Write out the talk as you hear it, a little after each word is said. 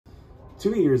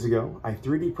2 years ago, I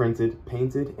 3D printed,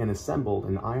 painted, and assembled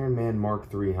an Iron Man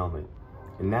MK5 helmet,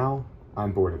 and now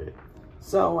I'm bored of it.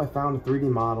 So I found a 3D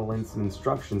model and some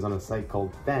instructions on a site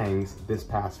called Fangs this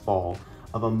past fall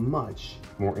of a much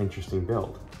more interesting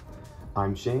build.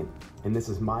 I'm Shane, and this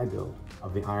is my build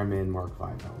of the Iron Man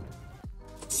MK5 helmet.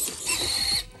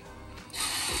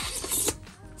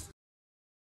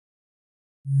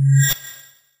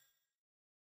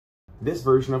 This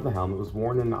version of the helmet was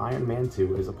worn in Iron Man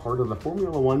 2 as a part of the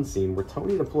Formula 1 scene where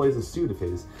Tony deploys a suit of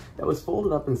his that was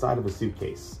folded up inside of a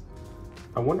suitcase.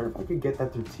 I wonder if I could get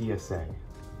that through TSA.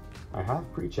 I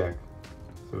have pre-check,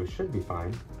 so it should be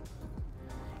fine.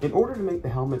 In order to make the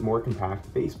helmet more compact,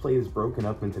 the base plate is broken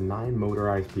up into 9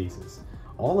 motorized pieces,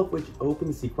 all of which open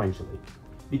sequentially.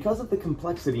 Because of the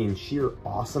complexity and sheer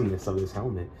awesomeness of this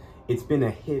helmet, it's been a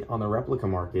hit on the replica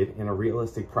market and a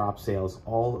realistic prop sales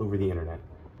all over the internet.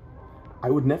 I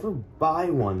would never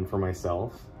buy one for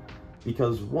myself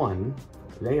because 1,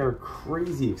 they are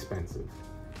crazy expensive,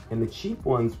 and the cheap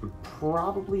ones would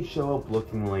probably show up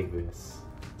looking like this.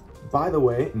 By the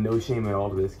way, no shame at all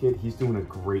to this kid, he's doing a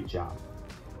great job.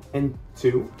 And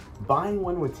 2, buying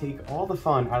one would take all the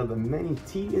fun out of the many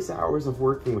tedious hours of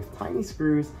working with tiny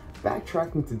screws,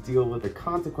 backtracking to deal with the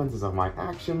consequences of my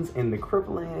actions, and the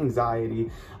crippling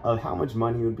anxiety of how much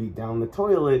money would be down the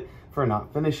toilet for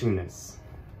not finishing this.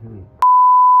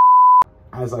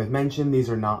 As I've mentioned, these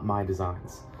are not my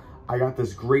designs. I got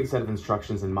this great set of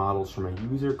instructions and models from a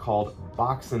user called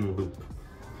Box and Loop.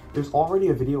 There's already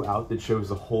a video out that shows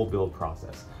the whole build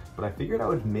process, but I figured I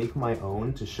would make my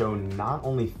own to show not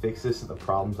only fixes to the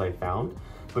problems I found,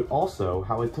 but also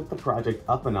how I took the project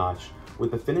up a notch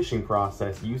with the finishing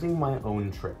process using my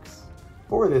own tricks.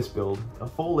 For this build, a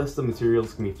full list of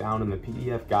materials can be found in the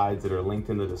PDF guides that are linked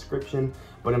in the description,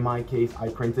 but in my case, I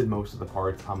printed most of the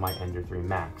parts on my Ender 3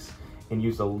 Max and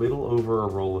used a little over a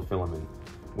roll of filament,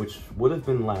 which would have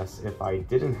been less if I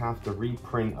didn't have to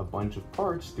reprint a bunch of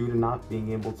parts due to not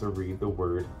being able to read the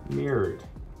word mirrored,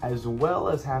 as well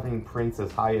as having prints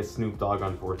as high as Snoop Dogg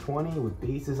on 420 with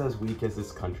bases as weak as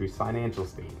this country's financial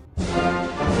state.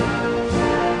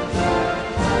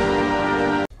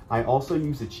 I also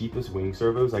used the cheapest wing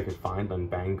servos I could find on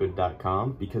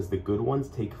banggood.com because the good ones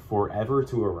take forever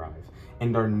to arrive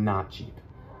and are not cheap.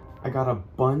 I got a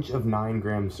bunch of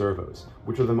 9-gram servos,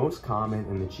 which are the most common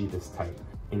and the cheapest type.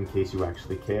 In case you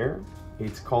actually care,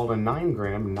 it's called a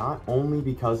 9-gram not only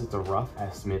because it's a rough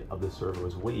estimate of the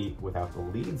servo's weight without the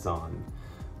leads on,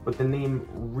 but the name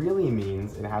really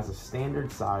means it has a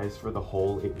standard size for the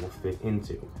hole it will fit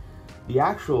into. The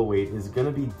actual weight is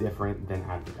going to be different than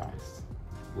advertised,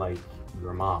 like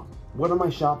your mom. One of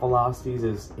my shop philosophies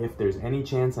is if there's any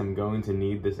chance I'm going to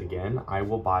need this again, I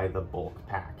will buy the bulk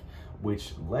pack,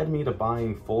 which led me to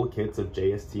buying full kits of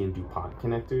JST and DuPont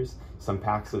connectors, some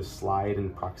packs of slide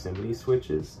and proximity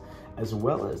switches, as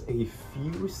well as a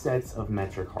few sets of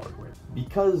metric hardware,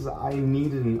 because I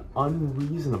needed an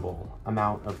unreasonable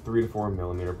amount of 3 to 4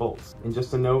 millimeter bolts. And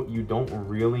just a note, you don't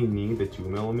really need the 2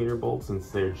 millimeter bolts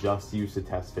since they're just used to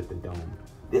test fit the dome.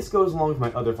 This goes along with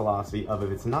my other philosophy of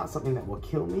if it's not something that will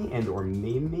kill me and or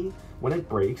maim me when it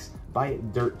breaks, buy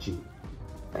it dirt cheap.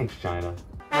 Thanks, China.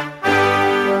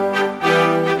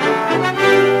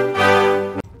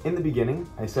 In the beginning,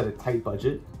 I set a tight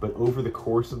budget, but over the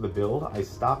course of the build, I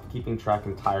stopped keeping track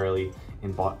entirely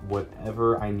and bought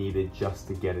whatever I needed just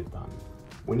to get it done.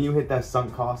 When you hit that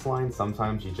sunk cost line,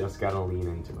 sometimes you just gotta lean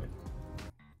into it.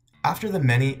 After the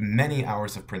many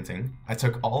hours of printing, I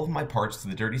took all of my parts to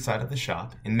the dirty side of the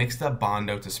shop and mixed up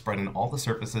Bondo to spread on all the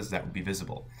surfaces that would be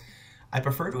visible. I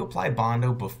prefer to apply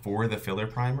Bondo before the filler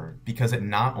primer because it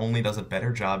not only does a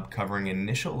better job covering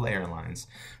initial layer lines,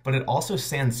 but it also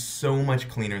sands so much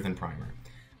cleaner than primer.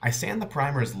 I sand the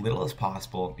primer as little as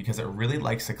possible because it really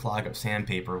likes to clog up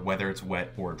sandpaper whether it's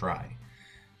wet or dry.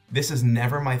 This is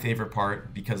never my favorite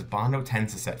part because Bondo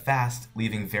tends to set fast,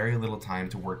 leaving very little time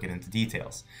to work it into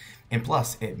details. And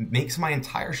plus, it makes my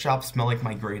entire shop smell like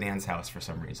my great aunt's house for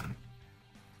some reason.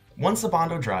 Once the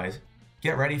Bondo dries,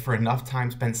 get ready for enough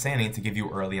time spent sanding to give you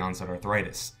early onset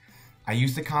arthritis. I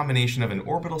used a combination of an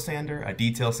orbital sander, a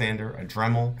detail sander, a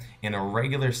Dremel, and a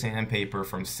regular sandpaper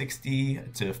from 60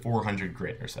 to 400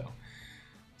 grit or so.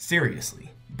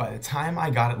 Seriously, by the time I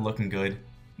got it looking good,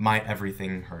 my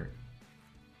everything hurt.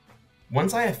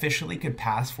 Once I officially could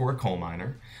pass for a coal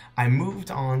miner, I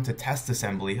moved on to test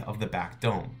assembly of the back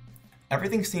dome.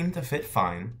 Everything seemed to fit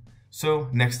fine, so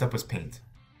next up was paint.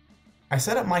 I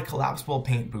set up my collapsible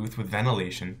paint booth with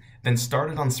ventilation, then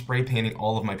started on spray painting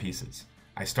all of my pieces.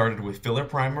 I started with filler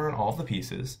primer on all of the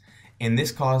pieces, and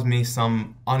this caused me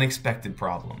some unexpected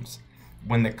problems.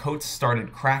 When the coats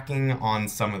started cracking on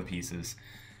some of the pieces,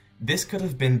 This could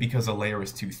have been because a layer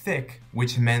was too thick,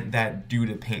 which meant that due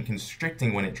to paint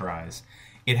constricting when it dries,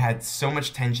 it had so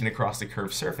much tension across the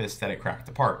curved surface that it cracked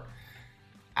apart.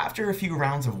 After a few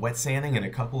rounds of wet sanding and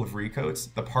a couple of recoats,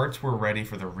 the parts were ready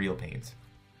for the real paint.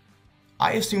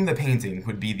 I assumed the painting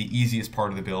would be the easiest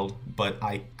part of the build, but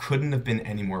I couldn't have been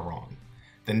any more wrong.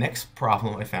 The next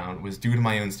problem I found was due to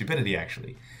my own stupidity,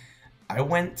 actually. I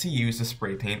went to use the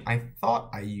spray paint I thought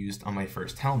I used on my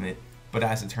first helmet, but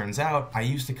as it turns out, I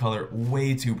used the color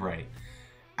way too bright.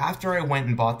 After I went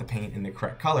and bought the paint in the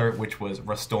correct color, which was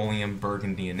Rust-Oleum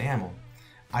Burgundy Enamel,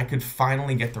 I could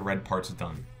finally get the red parts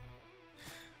done.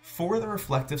 For the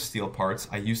reflective steel parts,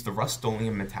 I used the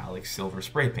Rust-Oleum Metallic Silver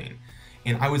spray paint,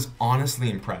 and I was honestly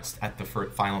impressed at the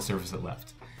final surface it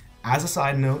left. As a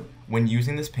side note, when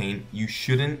using this paint, you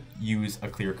shouldn't use a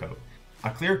clear coat. A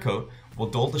clear coat will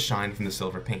dull the shine from the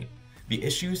silver paint. The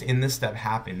issues in this step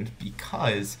happened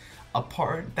because a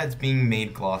part that's being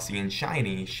made glossy and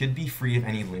shiny should be free of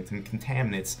any lint and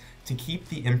contaminants to keep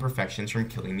the imperfections from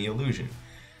killing the illusion.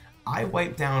 I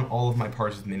wiped down all of my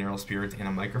parts with mineral spirits and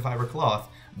a microfiber cloth,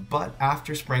 but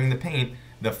after spraying the paint,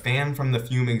 the fan from the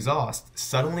fume exhaust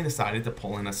suddenly decided to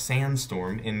pull in a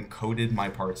sandstorm and coated my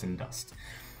parts in dust.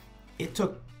 It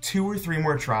took 2 or 3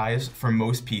 more tries for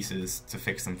most pieces to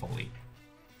fix them fully.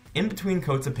 In between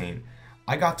coats of paint,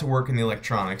 I got to work in the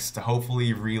electronics to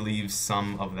hopefully relieve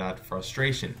some of that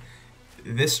frustration.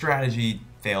 This strategy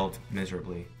failed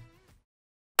miserably.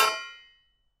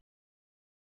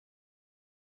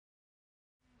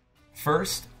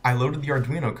 First, I loaded the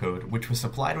Arduino code, which was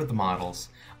supplied with the models,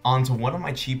 onto one of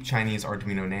my cheap Chinese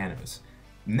Arduino Nanos.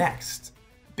 Next,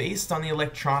 based on the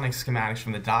electronic schematics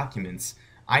from the documents,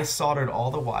 I soldered all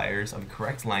the wires of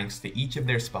correct lengths to each of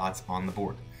their spots on the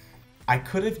board. I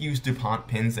could have used DuPont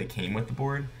pins that came with the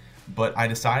board, but I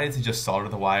decided to just solder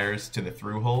the wires to the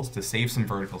through holes to save some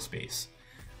vertical space.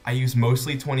 I used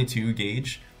mostly 22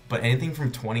 gauge, but anything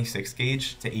from 26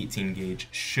 gauge to 18 gauge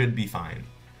should be fine.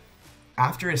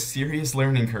 After a serious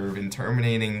learning curve in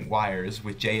terminating wires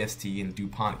with JST and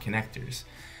DuPont connectors,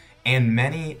 and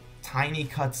many tiny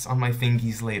cuts on my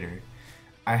fingies later,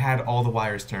 I had all the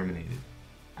wires terminated.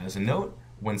 As a note,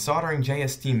 when soldering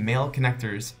JST male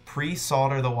connectors,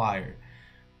 pre-solder the wire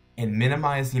and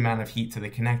minimize the amount of heat to the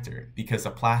connector because the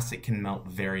plastic can melt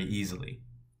very easily.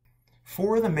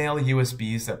 For the male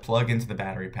USBs that plug into the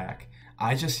battery pack,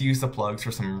 I just used the plugs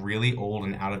for some really old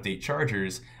and out-of-date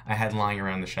chargers I had lying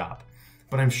around the shop,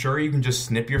 but I'm sure you can just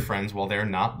snip your friends while they're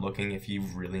not looking if you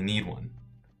really need one.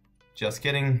 Just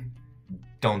kidding,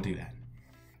 don't do that.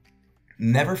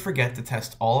 Never forget to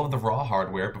test all of the raw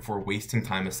hardware before wasting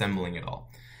time assembling it all.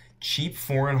 Cheap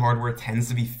foreign hardware tends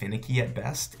to be finicky at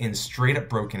best and straight up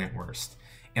broken at worst,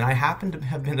 and I happen to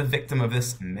have been a victim of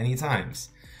this many times.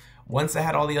 Once I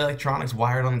had all the electronics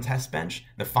wired on the test bench,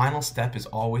 the final step is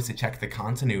always to check the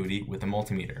continuity with a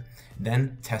multimeter,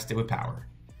 then test it with power.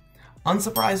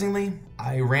 Unsurprisingly,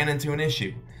 I ran into an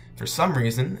issue. For some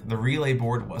reason, the relay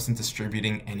board wasn't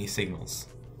distributing any signals.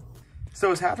 So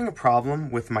I was having a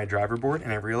problem with my driver board,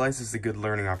 and I realized this is a good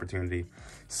learning opportunity.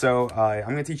 So I'm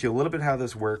going to teach you a little bit how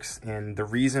this works and the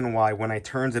reason why when I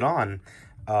turned it on,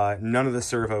 none of the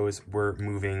servos were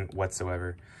moving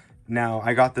whatsoever. Now,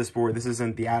 I got this board. This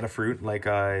isn't the Adafruit like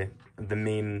the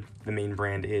main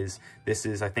brand is. This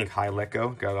is, I think, High Let Go,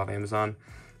 got it off Amazon.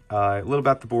 A little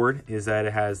about the board is that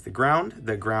it has the ground.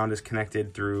 The ground is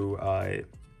connected through a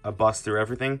bus through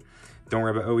everything. Don't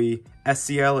worry about OE.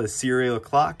 SCL is serial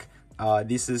clock.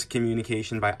 This is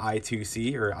communication by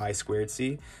I2C or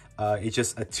I2C.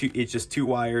 It's just 2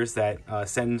 wires that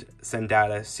send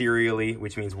data serially,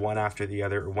 which means one after the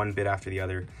other or 1 bit after the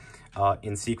other,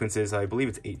 in sequences. I believe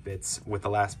it's 8 bits, with the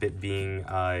last bit being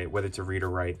whether to read or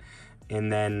write.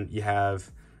 And then you have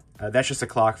that's just a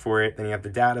clock for it. Then you have the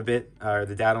data bit or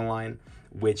the data line,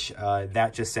 which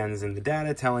that just sends in the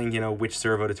data telling which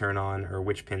servo to turn on or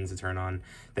which pins to turn on.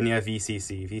 Then you have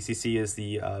VCC. VCC is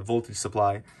the voltage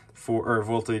supply or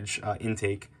voltage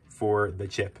intake for the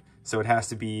chip. So it has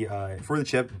to be for the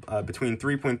chip between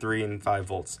 3.3 and 5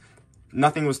 volts.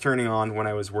 Nothing was turning on when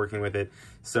I was working with it,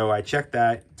 so I checked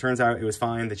that. Turns out it was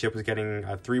fine. The chip was getting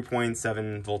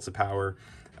 3.7 volts of power,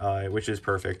 which is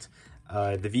perfect.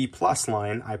 The V plus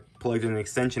line, I plugged in an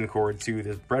extension cord to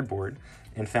the breadboard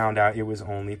and found out it was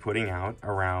only putting out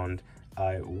around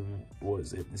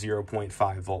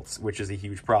 0.5 volts, which is a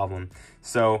huge problem.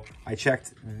 So I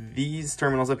checked these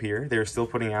terminals up here. They're still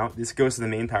putting out, this goes to the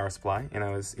main power supply, and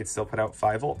it still put out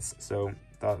 5 volts. So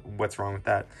thought, what's wrong with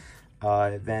that?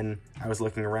 Then I was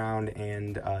looking around,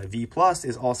 and V plus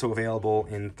is also available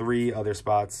in 3 other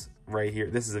spots right here.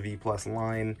 This is a V plus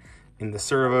line in the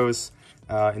servos,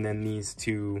 and then these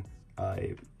 2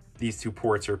 these two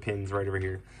ports or pins right over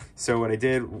here. So what I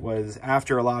did was,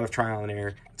 after a lot of trial and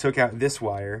error, took out this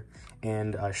wire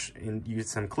and used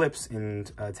some clips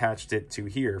and attached it to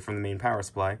here from the main power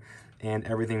supply, and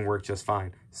everything worked just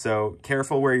fine. So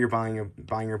careful where you're buying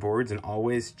your boards, and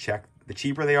always check. The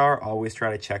cheaper they are, always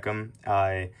try to check them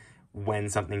when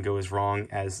something goes wrong.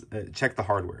 Check the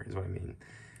hardware is what I mean,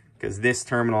 because this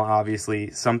terminal,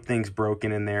 obviously something's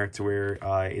broken in there to where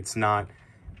it's not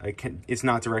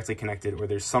directly connected, or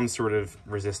there's some sort of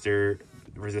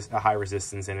a high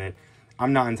resistance in it.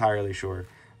 I'm not entirely sure,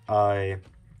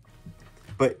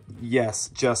 but yes,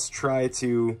 just try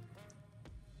to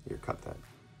cut that.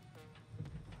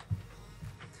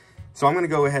 So I'm going to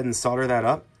go ahead and solder that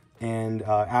up, and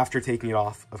after taking it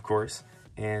off, of course,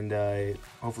 and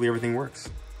hopefully everything works.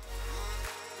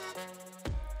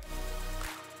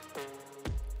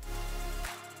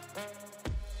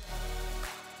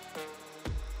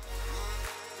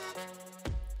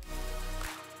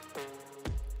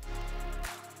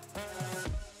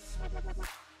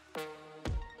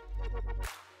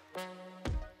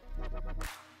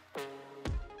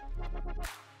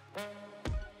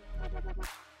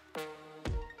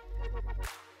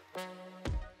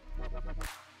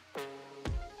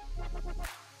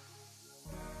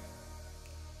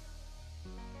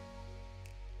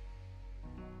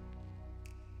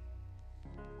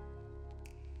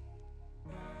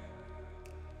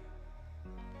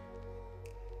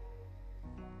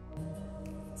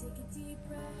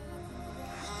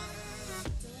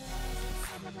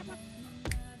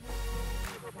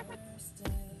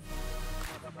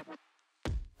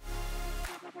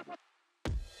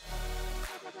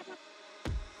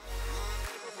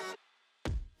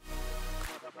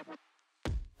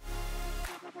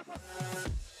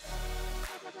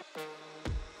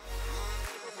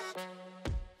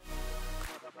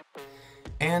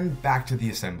 And back to the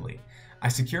assembly. I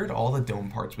secured all the dome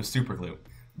parts with superglue.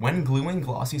 When gluing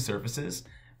glossy surfaces,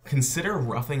 consider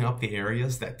roughing up the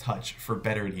areas that touch for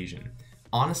better adhesion.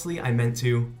 Honestly, I meant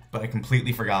to, but I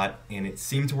completely forgot, and it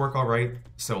seemed to work alright,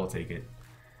 so I'll take it.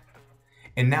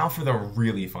 And now for the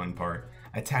really fun part,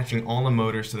 attaching all the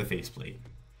motors to the faceplate.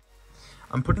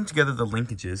 I'm putting together the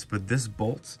linkages, but this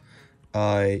bolt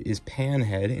is pan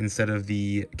head instead of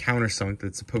the countersunk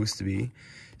that's supposed to be.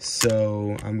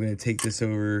 So I'm going to take this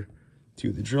over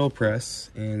to the drill press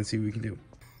and see what we can do.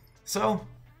 So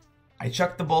I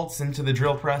chucked the bolts into the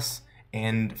drill press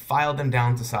and filed them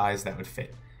down to size that would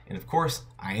fit. And of course,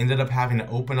 I ended up having to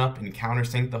open up and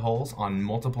countersink the holes on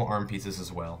multiple arm pieces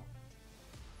as well.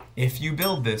 If you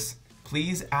build this,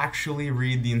 please actually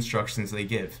read the instructions they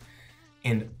give,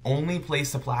 and only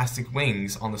place the plastic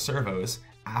wings on the servos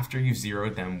after you've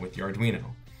zeroed them with your Arduino.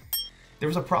 There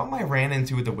was a problem I ran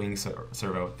into with the wing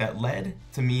servo that led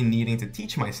to me needing to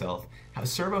teach myself how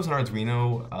servos and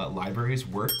Arduino libraries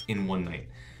worked in one night.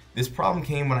 This problem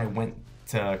came when I went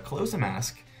to close a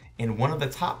mask and one of the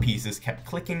top pieces kept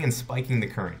clicking and spiking the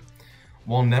current,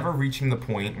 while never reaching the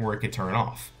point where it could turn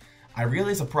off. I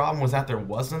realized the problem was that there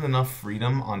wasn't enough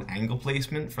freedom on angle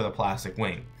placement for the plastic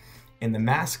wing, and the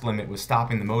mask limit was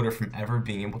stopping the motor from ever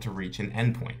being able to reach an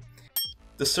endpoint.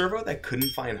 The servo that couldn't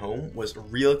find home was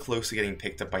real close to getting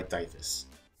picked up by Dyfus.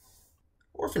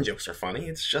 Orphan jokes are funny,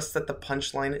 it's just that the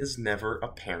punchline is never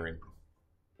apparent.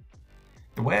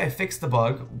 The way I fixed the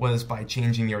bug was by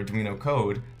changing the Arduino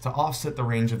code to offset the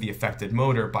range of the affected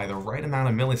motor by the right amount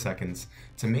of milliseconds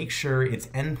to make sure its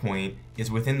endpoint is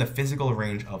within the physical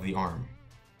range of the arm.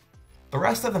 The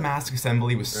rest of the mask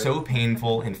assembly was so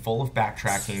painful and full of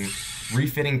backtracking,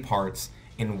 refitting parts,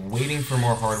 and waiting for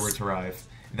more hardware to arrive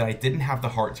that I didn't have the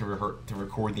heart to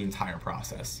record the entire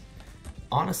process.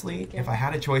 Honestly, if I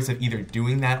had a choice of either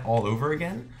doing that all over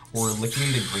again or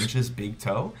licking the Grinch's big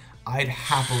toe, I'd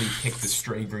happily pick the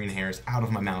stray green hairs out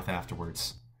of my mouth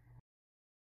afterwards.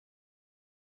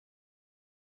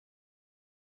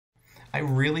 I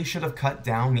really should have cut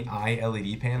down the eye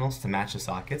LED panels to match the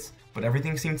sockets, but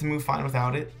everything seemed to move fine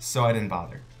without it, so I didn't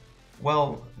bother.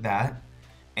 Well, that,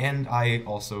 and I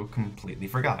also completely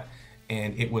forgot,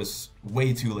 and it was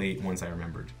way too late once I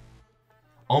remembered.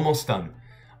 Almost done.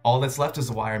 All that's left is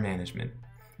the wire management,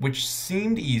 which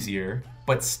seemed easier,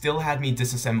 but still had me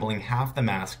disassembling half the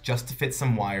mask just to fit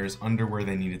some wires under where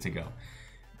they needed to go.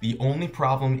 The only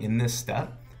problem in this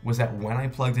step was that when I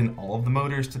plugged in all of the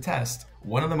motors to test,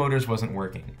 one of the motors wasn't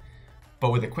working.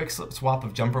 But with a quick swap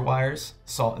of jumper wires,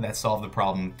 that solved the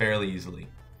problem fairly easily.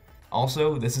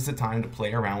 Also, this is the time to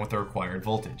play around with the required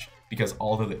voltage, because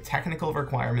although the technical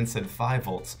requirement said 5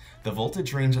 volts, the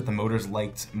voltage range that the motors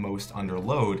liked most under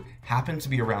load happened to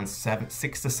be around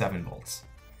 6 to 7 volts.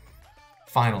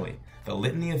 Finally, the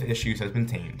litany of issues has been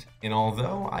tamed, and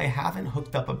although I haven't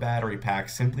hooked up a battery pack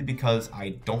simply because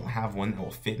I don't have one that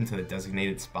will fit into the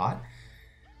designated spot,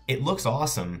 it looks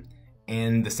awesome,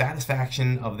 and the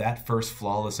satisfaction of that first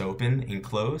flawless open and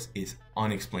close is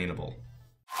unexplainable.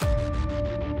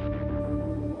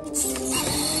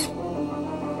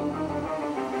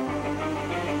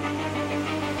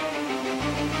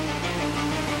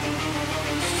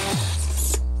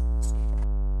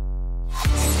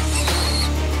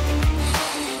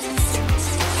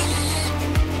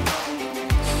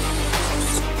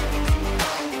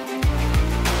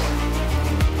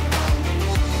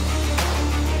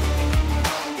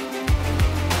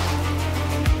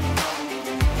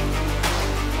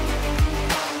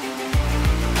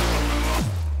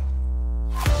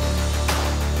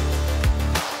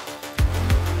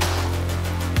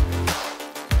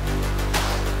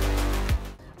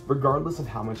 Regardless of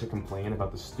how much I complain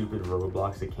about the stupid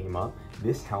roadblocks that came up,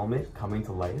 this helmet coming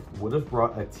to life would have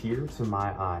brought a tear to my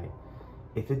eye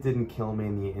if it didn't kill me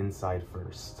in the inside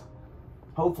first.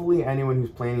 Hopefully anyone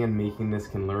who's planning on making this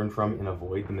can learn from and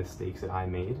avoid the mistakes that I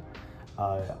made.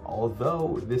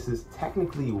 Although this is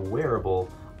technically wearable,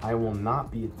 I will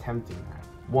not be attempting that.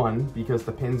 One, because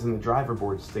the pins in the driver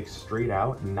board stick straight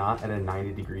out, not at a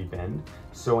 90-degree bend,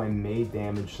 so I may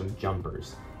damage some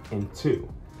jumpers. And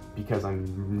two, because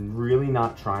I'm really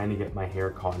not trying to get my hair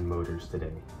caught in motors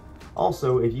today.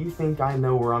 Also, if you think I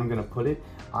know where I'm gonna put it,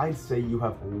 I'd say you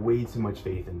have way too much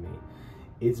faith in me.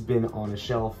 It's been on a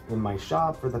shelf in my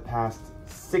shop for the past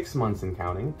 6 months and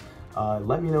counting.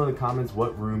 Let me know in the comments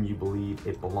what room you believe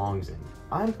it belongs in.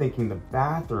 I'm thinking the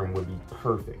bathroom would be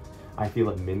perfect. I feel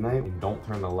at midnight when you don't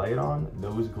turn the light on,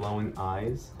 those glowing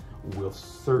eyes will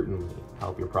certainly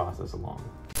help your process along.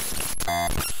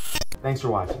 Thanks for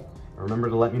watching. Remember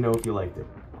to let me know if you liked it.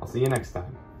 I'll see you next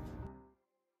time.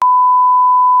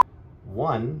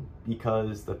 One,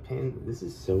 because the pin, this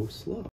is so slow.